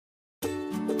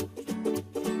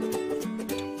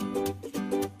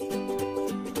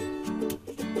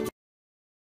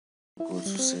go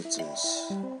to settings.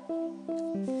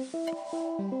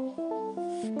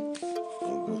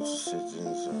 You go to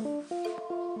settings and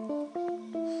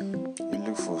you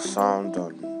look for sound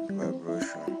and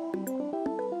vibration.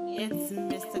 It's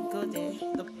Mr. Gode,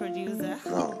 the producer.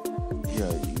 Now,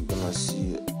 here you're gonna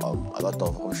see a lot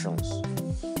of options.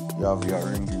 You have your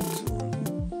ringing tone,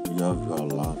 you have your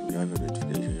alarm, you have your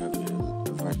notification, you have your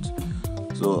event.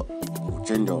 So we'll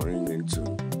change your ringing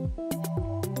tone.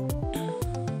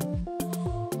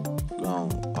 Now,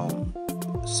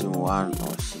 sim 1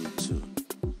 or sim 2.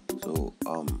 So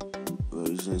we're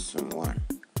using sim 1.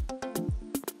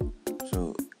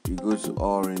 So you go to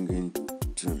all ringing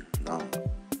tune. Now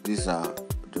these are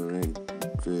the ringing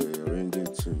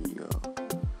tune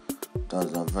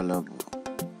that's available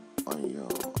on your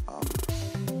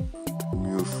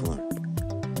new phone.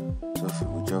 So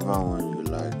whichever one you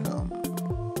like,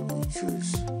 you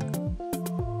choose.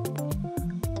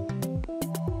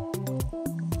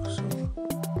 So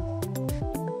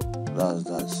that's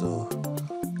that. So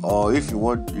or if you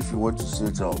want to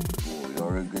set up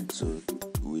your ringing tune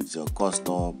with your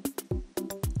custom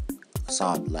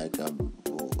sound like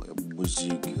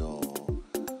music or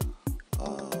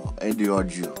any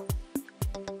audio,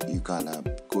 you can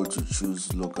go to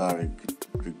choose local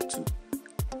ringtone.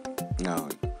 Now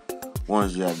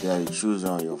once you are there, you choose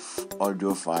on your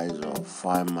audio files or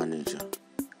file manager.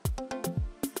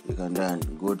 You can then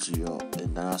go to your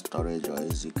internal storage or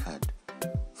SD card.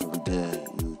 From there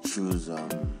you choose the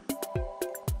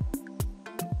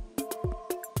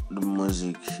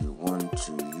music you want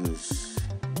to use.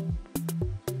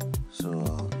 So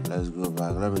let's go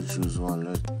back. Let me choose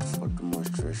one for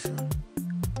demonstration.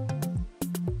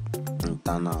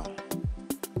 Internal.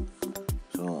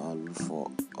 So I'll look for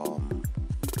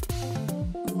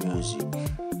music.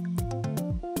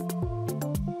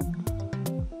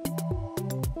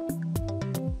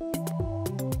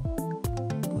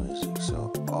 So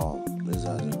these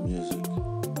are the music.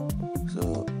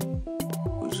 So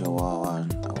whichever one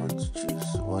I want to choose.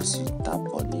 Once you tap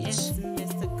on it,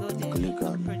 click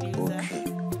on OK.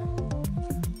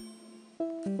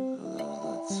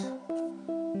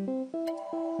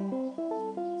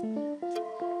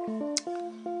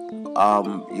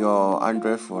 Your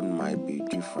Android phone might be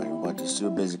different, but it's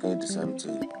still basically the same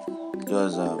thing.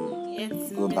 Just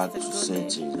go back to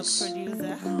settings,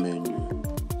 open menu,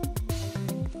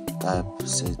 type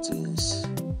settings,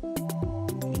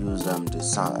 use the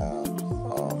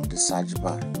search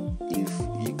bar. If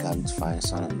you can't find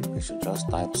sound notification, just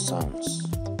type sounds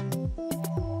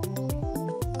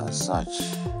and search.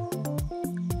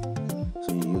 So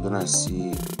you're gonna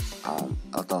see a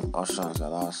lot of options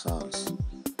about sounds.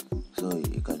 So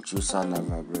you can choose sound and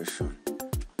vibration.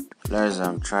 Let's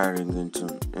try ringing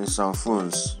tone. In some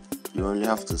phones, you only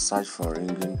have to search for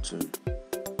ringing tone.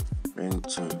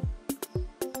 Ringtone.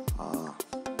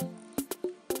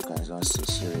 You can just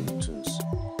see ringtones.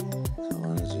 So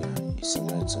once you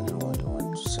select anyone you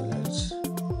want to select.